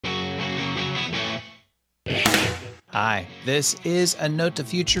Hi, this is A Note to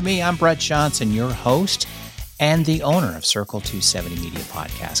Future Me. I'm Brett Johnson, your host and the owner of Circle 270 Media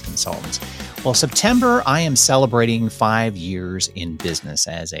Podcast Consultants. Well, September, I am celebrating 5 years in business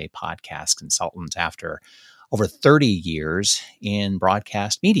as a podcast consultant after over 30 years in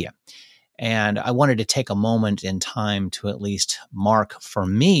broadcast media. And I wanted to take a moment in time to at least mark for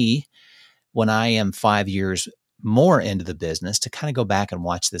me when I am 5 years more into the business to kind of go back and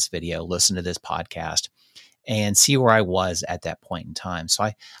watch this video, listen to this podcast, and see where I was at that point in time. So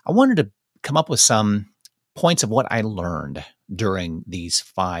I wanted to come up with some points of what I learned during these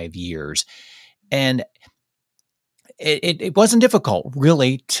 5 years. And it wasn't difficult,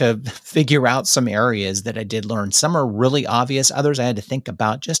 really, to figure out some areas that I did learn. Some are really obvious. Others I had to think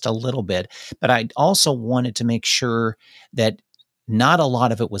about just a little bit. But I also wanted to make sure that not a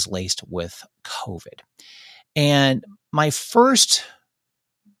lot of it was laced with COVID. And my first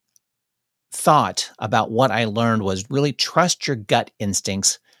thought about what I learned was really trust your gut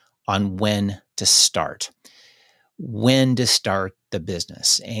instincts on when to start the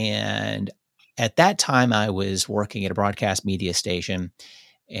business. And at that time, I was working at a broadcast media station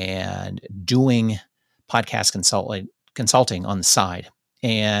and doing podcast consulting on the side.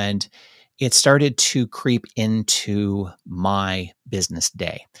 And it started to creep into my business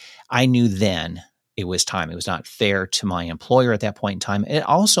day. I knew then it was time. It was not fair to my employer at that point in time. It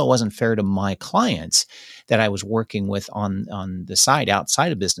also wasn't fair to my clients that I was working with on the side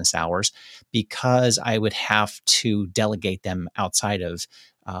outside of business hours, because I would have to delegate them outside of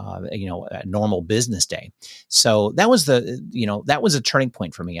a normal business day. So that was a turning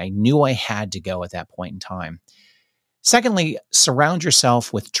point for me. I knew I had to go at that point in time. Secondly, surround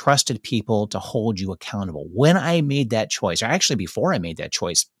yourself with trusted people to hold you accountable. When I made that choice, or actually before I made that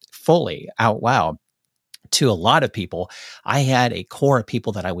choice fully out loud to a lot of people, I had a core of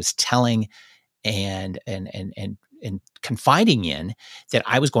people that I was telling and confiding in that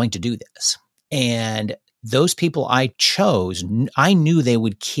I was going to do this. And those people I chose, I knew they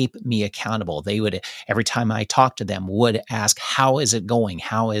would keep me accountable. They would, every time I talked to them, would ask, how is it going?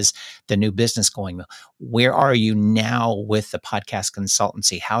 How is the new business going? Where are you now with the podcast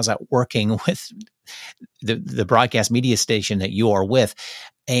consultancy? How's that working with the broadcast media station that you are with?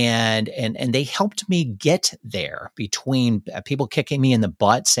 And they helped me get there, between people kicking me in the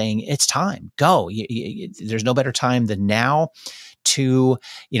butt saying, it's time, go. There's no better time than now, to,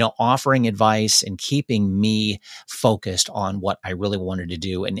 offering advice and keeping me focused on what I really wanted to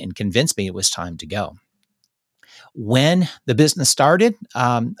do, and convinced me it was time to go. When the business started,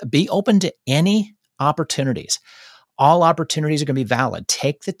 be open to any opportunities. All opportunities are going to be valid.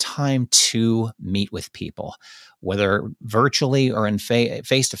 Take the time to meet with people, whether virtually or in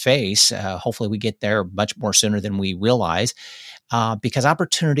face-to-face. Hopefully we get there much more sooner than we realize, because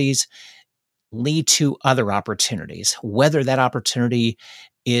opportunities lead to other opportunities, whether that opportunity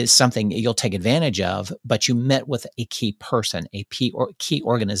is something you'll take advantage of, but you met with a key person, a key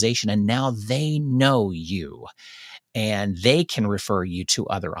organization, and now they know you. And they can refer you to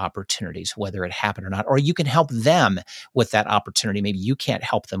other opportunities, whether it happened or not, or you can help them with that opportunity. Maybe you can't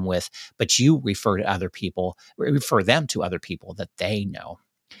help them with, but you refer them to other people that they know.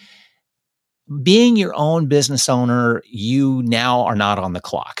 Being your own business owner, you now are not on the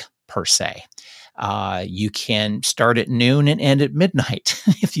clock per se. You can start at noon and end at midnight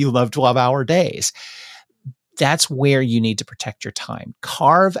if you love 12-hour days. That's where you need to protect your time.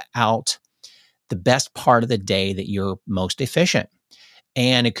 Carve out the best part of the day that you're most efficient.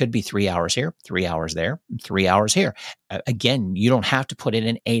 And it could be 3 hours here, 3 hours there, 3 hours here. Again, you don't have to put in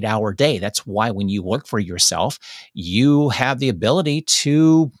an 8-hour day. That's why when you work for yourself, you have the ability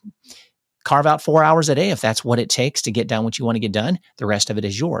to carve out 4 hours a day if that's what it takes to get done what you want to get done. The rest of it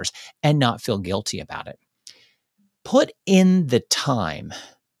is yours, and not feel guilty about it. Put in the time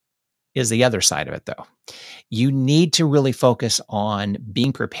is the other side of it, though. You need to really focus on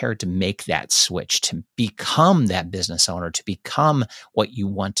being prepared to make that switch, to become that business owner, to become what you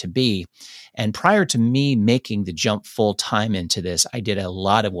want to be. And prior to me making the jump full time into this, I did a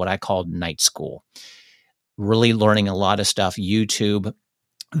lot of what I called night school, really learning a lot of stuff, YouTube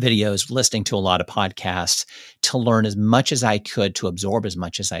videos, listening to a lot of podcasts, to learn as much as I could, to absorb as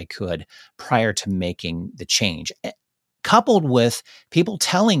much as I could prior to making the change, coupled with people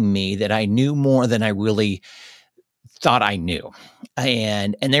telling me that I knew more than I really thought I knew.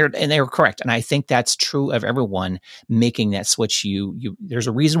 And they were correct. And I think that's true of everyone making that switch. There's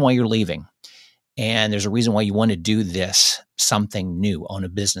a reason why you're leaving. And there's a reason why you want to do this, something new, own a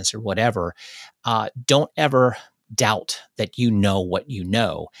business or whatever. Don't ever doubt that you know what you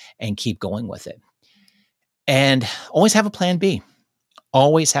know, and keep going with it. And always have a plan B.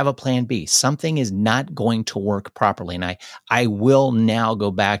 Always have a plan B. Something is not going to work properly. And I will now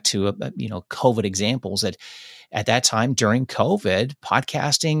go back to, COVID examples that at that time during COVID,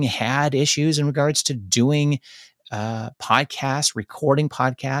 podcasting had issues in regards to doing podcasts, recording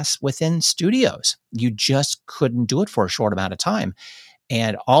podcasts within studios. You just couldn't do it for a short amount of time.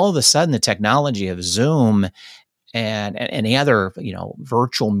 And all of a sudden, the technology of Zoom and any other,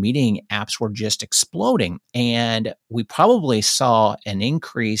 virtual meeting apps were just exploding. And we probably saw an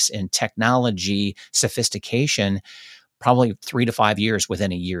increase in technology sophistication, probably 3 to 5 years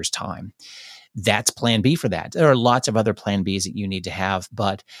within a year's time. That's plan B for that. There are lots of other plan Bs that you need to have,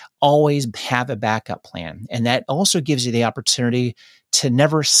 but always have a backup plan. And that also gives you the opportunity to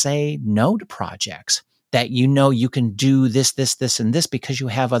never say no to projects that you can do this, and this because you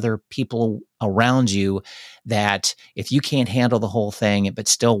have other people around you that if you can't handle the whole thing, but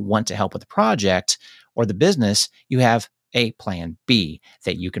still want to help with the project or the business, you have a plan B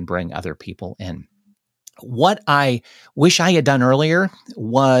that you can bring other people in. What I wish I had done earlier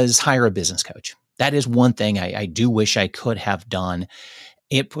was hire a business coach. That is one thing I do wish I could have done.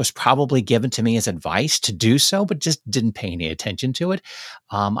 It was probably given to me as advice to do so, but just didn't pay any attention to it.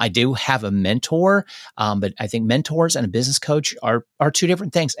 I do have a mentor, but I think mentors and a business coach are two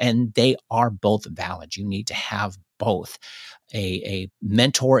different things, and they are both valid. You need to have both. A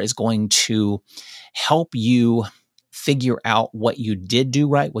mentor is going to help you figure out what you did do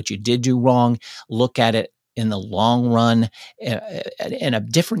right, what you did do wrong, look at it in the long run in a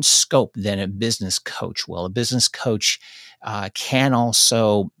different scope than a business coach will. A business coach can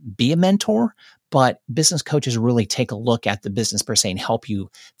also be a mentor, but business coaches really take a look at the business per se and help you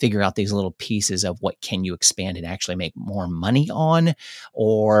figure out these little pieces of what can you expand and actually make more money on,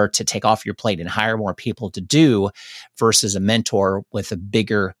 or to take off your plate and hire more people to do, versus a mentor with a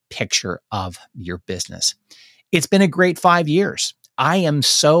bigger picture of your business. It's been a great 5 years. I am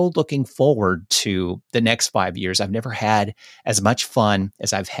so looking forward to the next 5 years. I've never had as much fun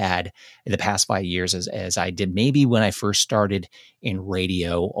as I've had in the past 5 years as I did maybe when I first started in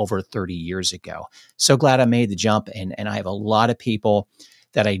radio over 30 years ago. So glad I made the jump, and I have a lot of people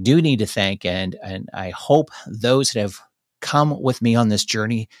that I do need to thank, and I hope those that have come with me on this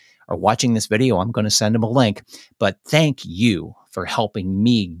journey are watching this video. I'm going to send them a link, but thank you for helping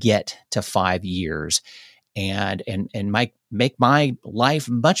me get to 5 years and make my life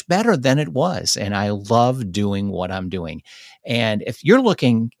much better than it was. And I love doing what I'm doing. And if you're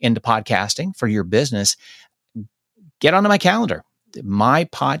looking into podcasting for your business, get onto my calendar.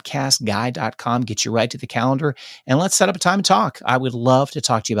 mypodcastguy.com gets you right to the calendar, and let's set up a time to talk. I would love to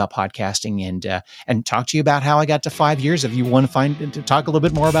talk to you about podcasting and talk to you about how I got to 5 years. If you want to talk a little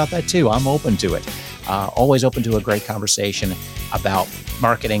bit more about that too, I'm open to it. Always open to a great conversation about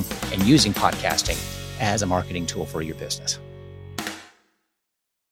marketing and using podcasting as a marketing tool for your business.